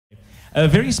A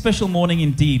very special morning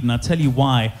indeed, and I'll tell you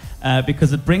why.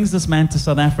 Because it brings this man to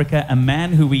South Africa, a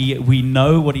man who we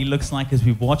know what he looks like as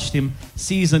we've watched him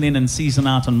season in and season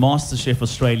out on MasterChef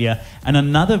Australia, and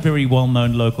another very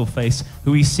well-known local face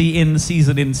who we see in,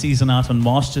 season out on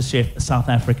MasterChef South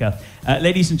Africa.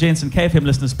 Ladies and gents and KFM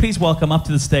listeners, please welcome up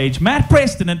to the stage Matt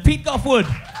Preston and Pete Goffe-Wood.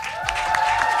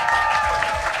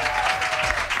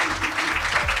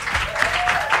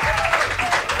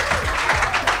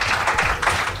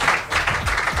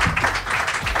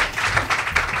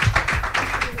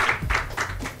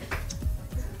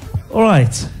 All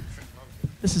right,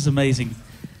 this is amazing.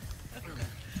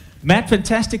 Matt,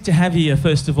 fantastic to have you here,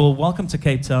 first of all. Welcome to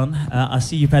Cape Town. I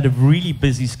see you've had a really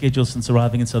busy schedule since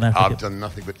arriving in South Africa. I've done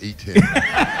nothing but eat here.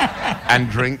 And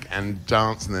drink and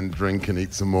dance and then drink and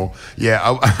eat some more.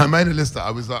 Yeah, I made a list.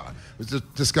 I was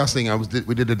just discussing,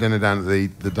 we did a dinner down at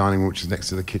the dining room, which is next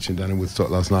to the kitchen down in Woodstock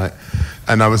last night.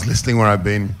 And I was listing where I've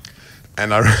been.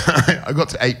 And I got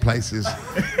to 8 places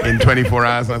in 24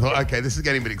 hours, and I thought, okay, this is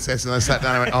getting a bit excessive. And I sat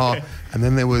down and I went, oh, and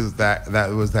then there was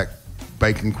that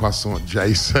bacon croissant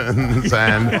Jason's,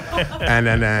 and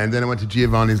then I went to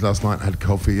Giovanni's last night and had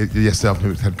coffee. Yesterday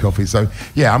afternoon had coffee. So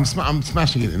yeah, I'm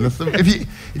smashing it. And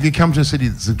if you come to a city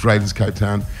that's as great as Cape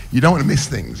Town, you don't want to miss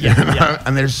things, you know? Yeah.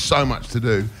 And there's so much to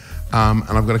do. And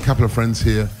I've got a couple of friends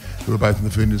here who are both in the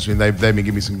food industry, and they've been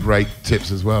giving me some great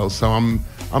tips as well. So I'm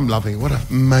loving it. What an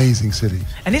amazing city.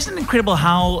 And isn't it incredible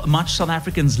how much South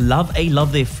Africans love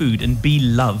their food, and B,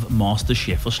 love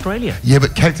MasterChef Australia? Yeah,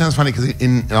 but Cape Town's funny because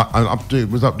I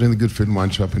was up doing the Good Food and Wine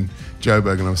shop in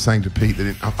Joburg, and I was saying to Pete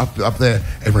that up there,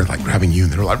 everyone's like grabbing you,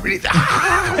 and they're all like, really?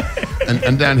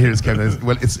 and down here it's Cape Town.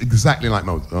 Well, it's exactly like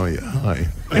most. Oh, yeah, hi.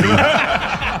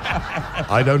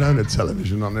 I don't own a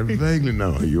television. I vaguely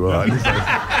know who you are. Okay.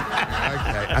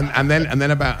 And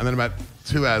then about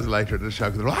 2 hours later at the show,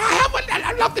 they're like,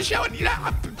 I love the show, and you know,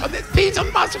 there's Pete on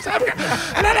MasterChef Africa.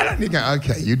 And you go,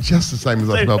 okay, you're just the same as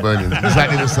us Melburnians,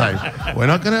 exactly the same. We're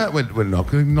not gonna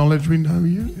acknowledge we know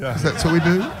you. Yeah. That's what we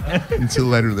do until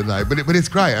later in the day. But it's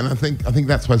great, and I think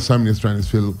that's why so many Australians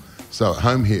feel so at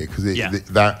home here, because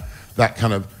that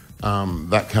kind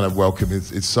of welcome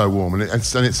is so warm, and it's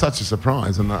such a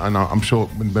surprise. And I'm sure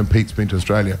when Pete's been to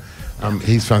Australia,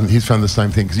 he's found the same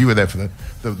thing, because you were there for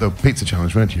the pizza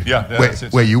challenge, weren't you? Yeah,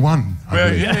 where you won. I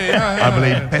believe. Yeah. I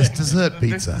believe best dessert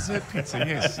pizza. Best dessert pizza,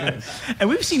 yes. And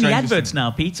we've seen the adverts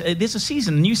now, Pete. There's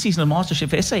a new season of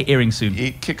MasterChef SA airing soon.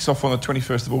 It kicks off on the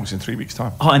 21st of August in 3 weeks'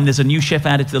 time. Oh, and there's a new chef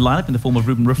added to the lineup in the form of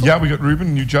Ruben Riffel. Yeah, we got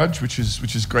Ruben, new judge, which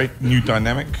is great, new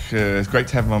dynamic. It's great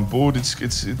to have him on board.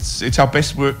 It's our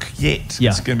best work yet.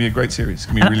 Yeah. It's going to be a great series. It's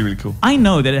going to be really, really cool. I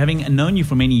know that, having known you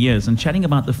for many years and chatting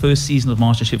about the first season of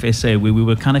MasterChef SA, where we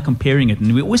were kind of comparing it,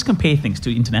 and we always compare things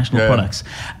to international products.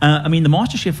 I mean, the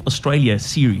MasterChef Australia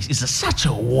series is such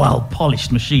a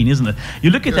well-polished machine, isn't it? You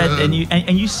look at that and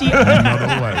you see it. Not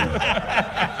always.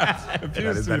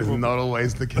 That is not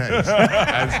always the case,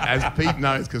 as Pete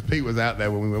knows, because Pete was out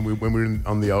there when we were in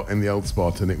the old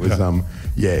spot, and it was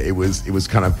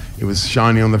it was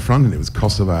shiny on the front and it was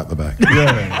Kosovo out the back.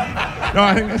 Yeah. No,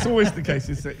 I think that's always the case.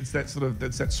 It's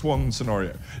that swan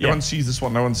scenario. No one sees the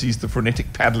swan, no one sees the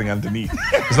frenetic paddling underneath.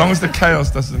 As long as the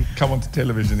chaos doesn't come onto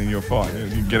television in your fire, you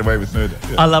can get away with murder.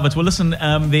 Yeah. I love it. Well, listen,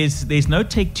 there's no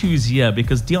take twos here,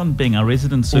 because Dion Bing, our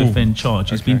resident surfer in charge,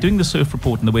 has been doing the surf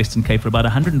report in the Western Cape for about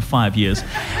 105 years.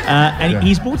 And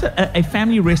he's brought a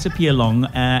family recipe along.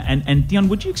 And Dion,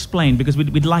 would you explain, because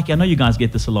we'd like, I know you guys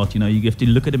get this a lot, you know, you have to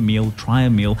look at a meal, try a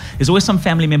meal. There's always some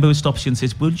family member who stops you and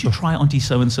says, would you try Auntie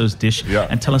so-and-so's dish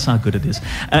and tell us how good it is?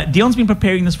 Dion's been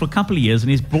preparing this for a couple of years, and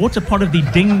he's brought a part of the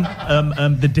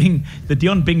the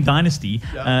Dion Bing dynasty,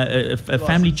 a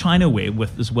family Chinaware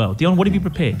with as well. Dion, what have you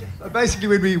prepared?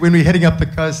 Basically, when we're heading up the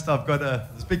coast, I've got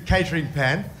this big catering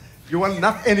pan. You want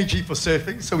enough energy for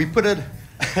surfing, so we put a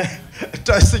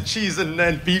toasted cheese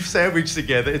and beef sandwich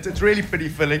together. It's really pretty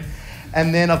filling.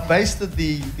 And then I've basted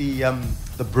the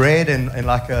bread and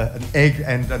like an egg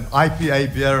and an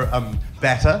IPA beer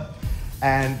batter.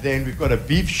 And then we've got a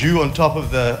beef jus on top of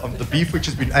the beef, which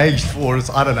has been aged for,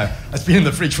 I don't know, it's been in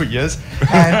the fridge for years.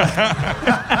 And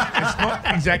it's not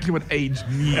exactly what aged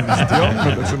means, Dion,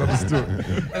 but that's another story.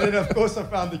 And then, of course, I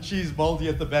found the cheese moldy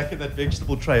at the back of that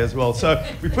vegetable tray as well. So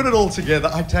we put it all together.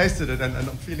 I tasted it, and I'm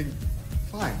feeling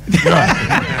fine.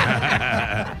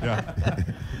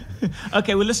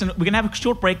 Okay, well, listen, we're going to have a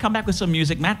short break, come back with some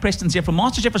music. Matt Preston's here from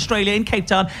MasterChef Australia in Cape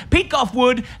Town. Pete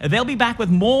Goffe-Wood, they'll be back with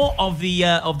more of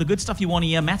the good stuff you want to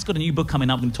hear. Matt's got a new book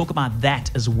coming up. We're going to talk about that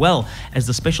as well as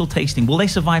the special tasting. Will they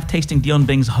survive tasting Dion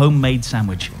Bing's homemade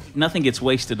sandwich? Nothing gets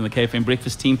wasted in the KFM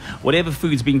breakfast team. Whatever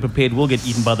food's being prepared will get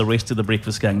eaten by the rest of the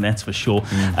breakfast gang, that's for sure.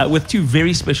 With two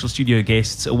very special studio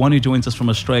guests, one who joins us from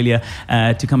Australia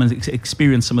to come and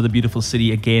experience some of the beautiful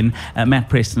city again, Matt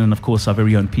Preston, and of course our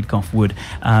very own Pete Goffe-Wood,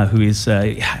 who is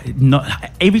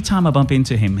not... Every time I bump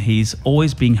into him, he's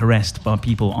always being harassed by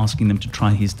people asking them to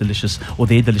try his delicious, or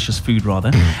their delicious food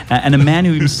rather, and a man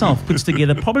who himself puts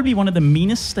together probably one of the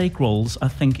meanest steak rolls, I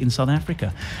think, in South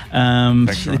Africa.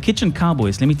 The Kitchen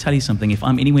Cowboys, let me tell you something, if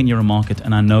I'm anywhere near a market,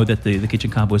 and I know that the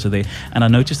Kitchen Cowboys are there, and I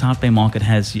noticed Hout Bay Market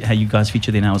has, how you guys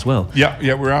feature there now as well.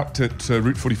 Yeah, we're out at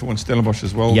Route 44 in Stellenbosch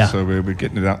as well, Yeah. so we're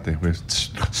getting it out there. We're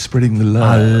spreading the love.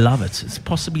 I love it. It's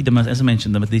possibly the most, as I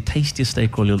mentioned, the tastiest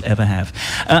steak roll you'll ever have.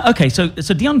 Okay, so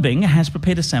Dion Bing has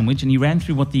prepared a sandwich, and he ran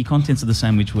through what the contents of the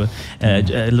sandwich were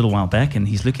a little while back, and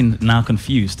he's looking now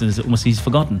confused. It's almost he's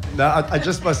forgotten. No, I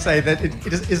just must say that it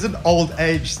is an old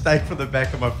age steak from the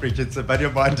back of my fridge. It's a buddy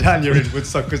of mine down here in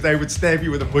Woodstock, because they would stab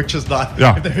you with a butcher's knife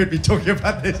if they heard me talking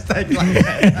about their steak like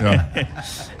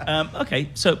that. Okay,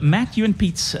 so Matt, you and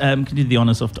Pete can do the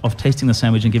honours of tasting the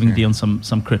sandwich and giving Dion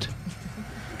some crit.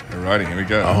 Alrighty, here we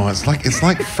go. Oh, it's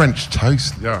like French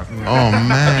toast. Yeah. Oh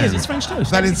man. It is, it's French toast.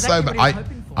 That is so. But I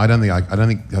don't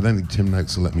think Tim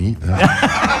Noakes will let me eat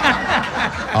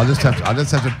that. I'll just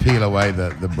have to peel away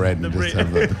the bread and just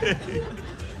have the.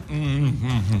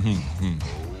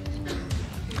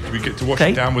 We get to wash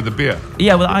it down with the beer.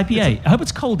 Yeah, with IPA. I hope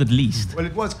it's cold at least. Well,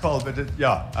 it was cold, but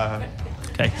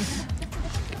Okay.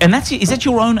 And is that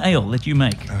your own ale that you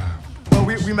make?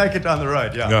 well, we make it down the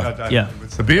road. Yeah.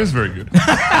 The beer's very good. 1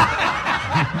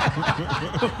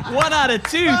 out of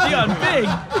 2, Dion Bing.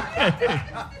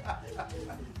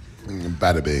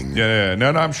 Bada bing. Yeah.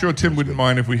 No, I'm sure Tim wouldn't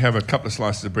mind if we have a couple of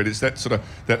slices of bread. It's that sort of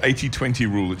that 80-20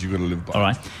 rule that you've got to live by. All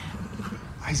right.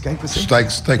 He's going for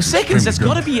seconds. Steak. Seconds. It's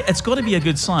got to be a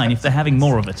good sign if they're having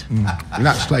more of it.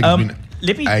 That steak has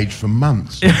been aged for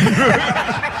months.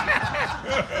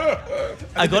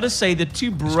 I got to say the two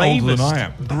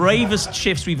bravest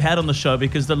chefs we've had on the show,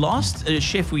 because the last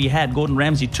chef we had, Gordon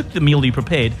Ramsay, took the meal he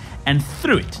prepared and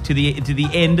threw it to the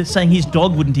end, saying his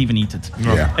dog wouldn't even eat it.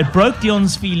 Yeah. It broke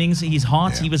Dion's feelings, his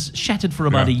heart. He was shattered for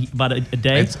about a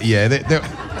day.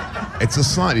 It's a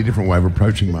slightly different way of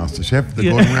approaching MasterChef that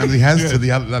Gordon Ramsay has to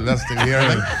the other. That's the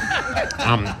other thing.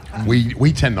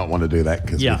 We tend not want to do that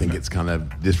because we think it's kind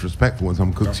of disrespectful when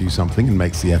someone cooks you something and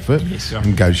makes the effort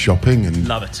and goes shopping and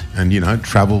love it, and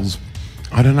travels.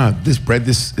 I don't know, this bread,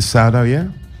 this is sourdough, yeah.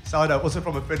 Sourdough, also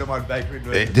from a friend of mine, bakery.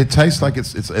 It tastes like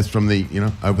it's from the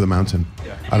over the mountain.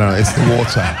 Yeah. I don't know. It's the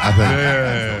water. I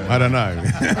think. I don't know.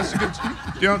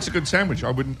 It's a good sandwich.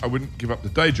 I wouldn't give up the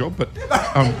day job, but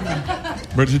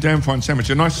it's a damn fine sandwich.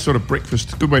 A nice sort of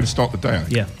breakfast. Good way to start the day. I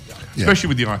think. Especially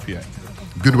with the IPA.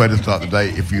 Good way to start the day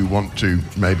if you want to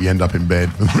maybe end up in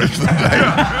bed for the rest of the day.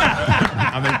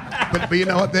 But you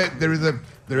know what?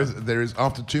 There is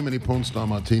after too many porn star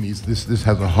martinis, this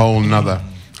has a whole nother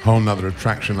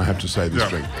attraction, I have to say, this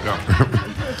drink.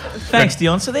 Thanks,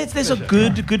 Dion. So there's a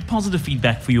good positive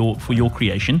feedback for your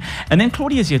creation. And then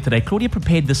Claudia's here today. Claudia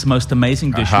prepared this most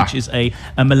amazing dish, which is a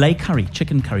Malay curry,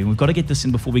 chicken curry. We've got to get this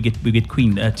in before we get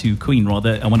Queen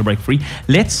rather. I want to break free.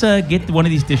 Let's get one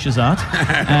of these dishes out.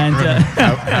 And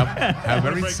how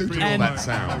very suitable that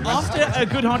sounds. After a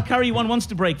good hot curry, one wants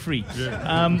to break free.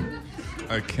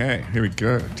 Okay, here we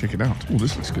go. Check it out. Oh,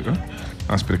 this looks good, huh?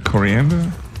 Nice bit of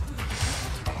coriander.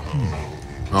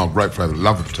 Oh, great flavour.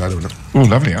 Love the potato in it. Oh,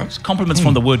 lovely, huh? Compliments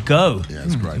from the word go. Yeah,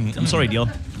 it's great. I'm sorry, Dion.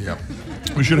 Yeah.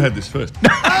 We should have had this first.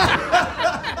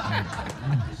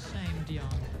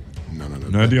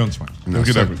 No, Dion's fine. No,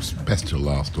 it's best till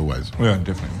last, always. Yeah,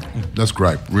 definitely. That's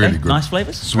great. Really good. Nice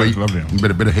flavours. Sweet. Lovely.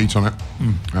 A bit of heat on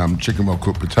it. Chicken well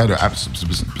cooked. Potato,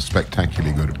 absolutely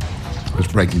spectacularly good. It's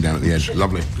breaking down at the edge.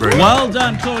 Lovely. Very well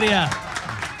done, Claudia.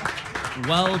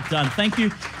 Well done. Thank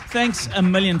you. Thanks a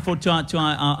million to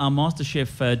our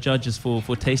MasterChef judges for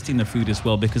tasting the food as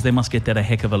well, because they must get that a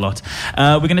heck of a lot.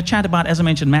 We're going to chat about, as I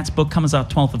mentioned, Matt's book comes out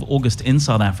 12th of August in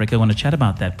South Africa. I want to chat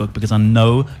about that book because I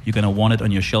know you're going to want it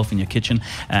on your shelf in your kitchen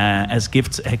as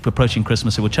gifts approaching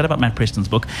Christmas. So we'll chat about Matt Preston's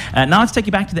book. Now let's take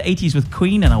you back to the 80s with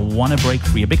Queen, and I Want to Break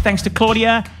Free. A big thanks to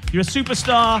Claudia. You're a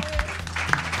superstar.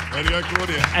 There you go,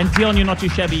 Claudia. And Dion, you're not too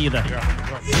shabby either. Yeah.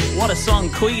 What a song,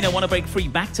 Queen. I Want to Break Free.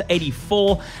 Back to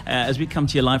 84 as we come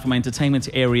to you live from our entertainment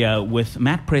area with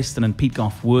Matt Preston and Pete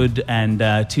Goffe-Wood, and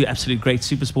two absolute great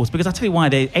super sports. Because I'll tell you why,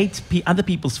 they ate other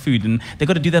people's food, and they've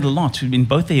got to do that a lot in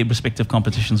both their respective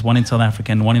competitions, one in South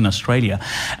Africa and one in Australia.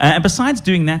 And besides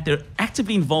doing that, they're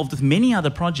actively involved with many other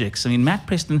projects. I mean, Matt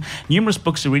Preston, numerous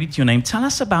books are ready to your name. Tell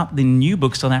us about the new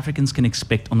book South Africans can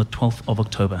expect on the 12th of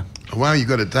October. Wow, you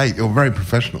got a date. You're very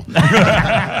professional.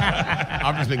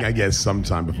 I'm just thinking, I guess,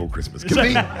 sometime before Christmas.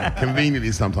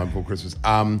 Conveniently, sometime before Christmas.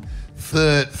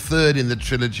 Third in the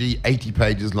trilogy, 80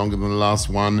 pages longer than the last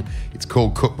one. It's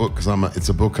called Cookbook because it's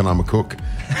a book and I'm a cook.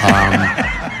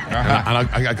 And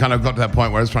I kind of got to that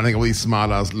point where I was trying to think of all these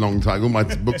smart-ass long titles. All my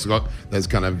books have got those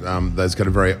kind of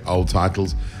very old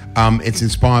titles. It's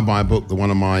inspired by a book that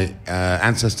one of my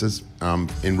ancestors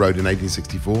wrote in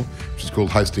 1864, which is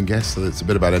called Host and Guest, so it's a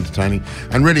bit about entertaining.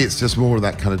 And really, it's just more of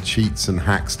that kind of cheats and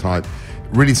hacks type,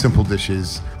 really simple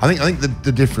dishes. I think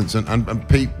the difference, and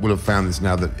Pete will have found this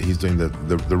now that he's doing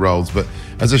the roles, but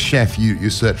as a chef, you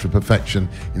search for perfection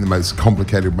in the most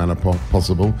complicated manner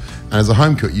possible. And as a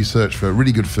home cook, you search for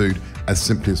really good food as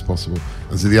simply as possible.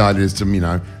 And so the idea is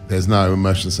to, there's no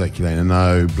immersion circulator,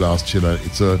 no blast chiller.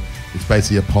 It's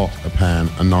basically a pot, a pan,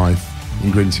 a knife,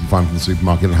 ingredients you can find from the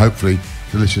supermarket, and hopefully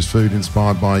delicious food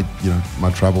inspired by,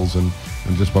 my travels and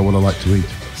just by what I like to eat.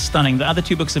 Stunning. The other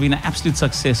two books have been an absolute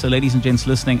success. So, ladies and gents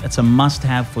listening, it's a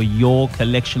must-have for your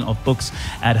collection of books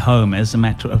at home. As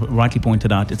Matt rightly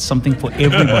pointed out, it's something for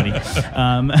everybody.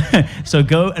 So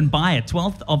go and buy it.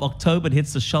 12th of October, it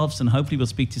hits the shelves, and hopefully we'll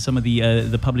speak to some of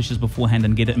the publishers beforehand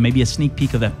and get maybe a sneak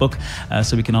peek of that book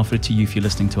so we can offer it to you if you're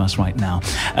listening to us right now.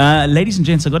 Ladies and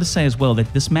gents, I've got to say as well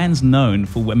that this man's known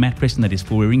for, Matt Preston that is,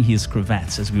 for wearing his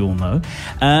cravats, as we all know.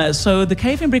 So the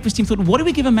KFM Breakfast team thought, what do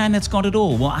we give a man that's got it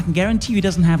all? Well, I can guarantee you he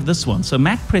doesn't have this one. So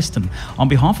Matt Preston, on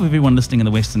behalf of everyone listening in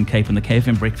the Western Cape and the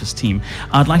KFM Breakfast team,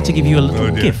 I'd like to give you a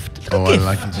little gift. I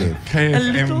like it too.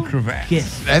 KFM cravat.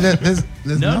 Gift. There's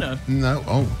No.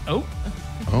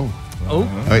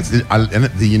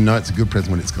 It's a good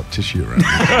present when it's got tissue around it.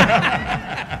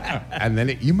 And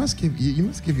then you must give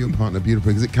your partner a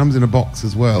beautiful, because it comes in a box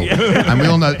as well. And we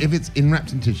all know if it's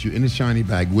wrapped in tissue in a shiny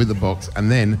bag with a box,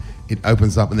 and then it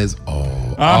opens up and there's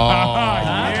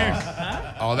Yes.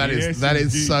 Oh, that is indeed.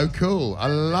 so cool. I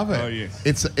love it. Oh, yes.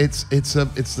 It's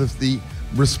the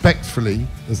respectfully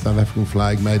the South African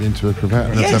flag made into a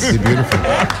cravat. That's absolutely beautiful.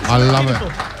 I love it.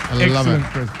 I love it.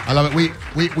 I love it.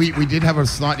 We did have a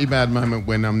slightly bad moment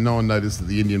when no one noticed that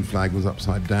the Indian flag was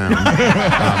upside down.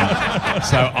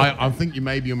 So I think you're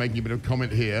making a bit of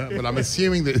comment here, but I'm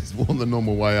assuming that it's worn the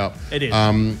normal way up. It is.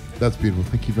 That's beautiful.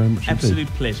 Thank you very much. Absolute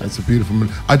indeed. pleasure. It's a beautiful.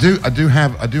 I do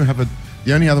have a.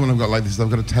 The only other one I've got like this is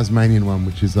I've got a Tasmanian one,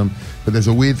 which is but there's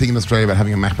a weird thing in Australia about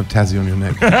having a map of Tassie on your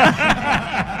neck.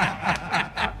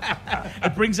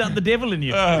 It brings out the devil in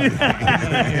you.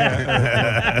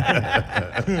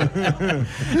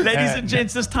 Ladies and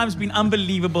gents, this time's been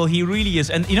unbelievable. He really is.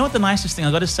 And you know what the nicest thing,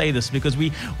 I've got to say this, because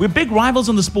we're big rivals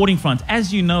on the sporting front.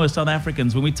 As you know, as South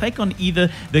Africans, when we take on either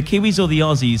the Kiwis or the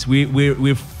Aussies,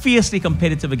 we're fiercely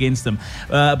competitive against them.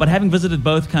 But having visited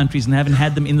both countries and having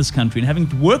had them in this country and having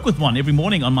to work with one every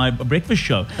morning on my breakfast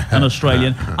show, an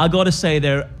Australian, I got to say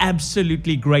they're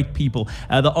absolutely great people.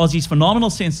 The Aussies, phenomenal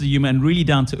sense of humor and really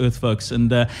down-to-earth folks.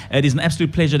 And it is an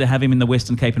absolute pleasure to have him in the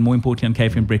Western Cape, and more importantly on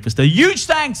KFM Breakfast. A huge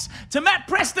thanks to Matt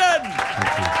Preston!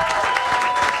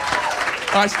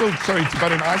 I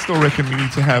still reckon we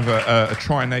need to have a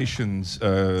Tri-Nations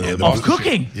of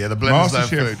cooking. Yeah, the blenders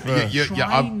MasterChef,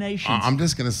 food. I'm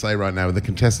just going to say right now, with the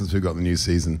contestants who got the new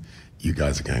season, you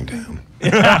guys are going down.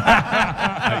 And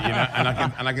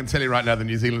I can tell you right now, the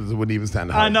New Zealanders wouldn't even stand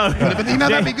a hope. I know. But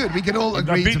that'd be good. We could all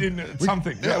agree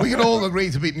we could all agree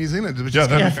to beat New Zealand, which is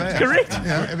fair. Correct.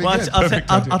 Yeah, it'd be Well, good.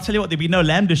 I'll tell you what, there'd be no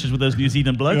lamb dishes with those New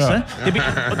Zealand blokes.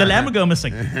 Yeah. The lamb would go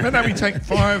missing. No, we take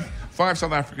five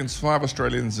South Africans, 5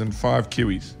 Australians, and 5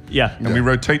 Kiwis. Yeah. And we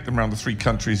rotate them around the 3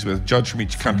 countries with a judge from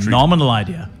each country. Phenomenal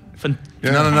idea.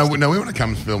 No, we want to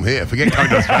come film here. Forget coming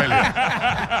to Australia.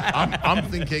 I'm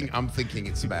thinking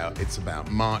it's about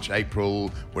March,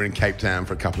 April. We're in Cape Town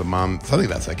for a couple of months. I think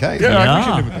that's okay. Yeah, we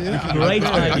should live with that. Yeah. Great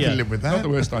I idea. can live with that. Not the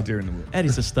worst idea in the world. That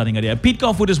is a stunning idea. Pete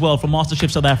Goffe-Wood as well from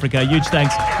MasterChef's South Africa. Huge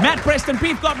thanks. Matt Preston,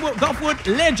 Pete Goffe-Wood,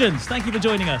 legends. Thank you for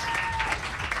joining us.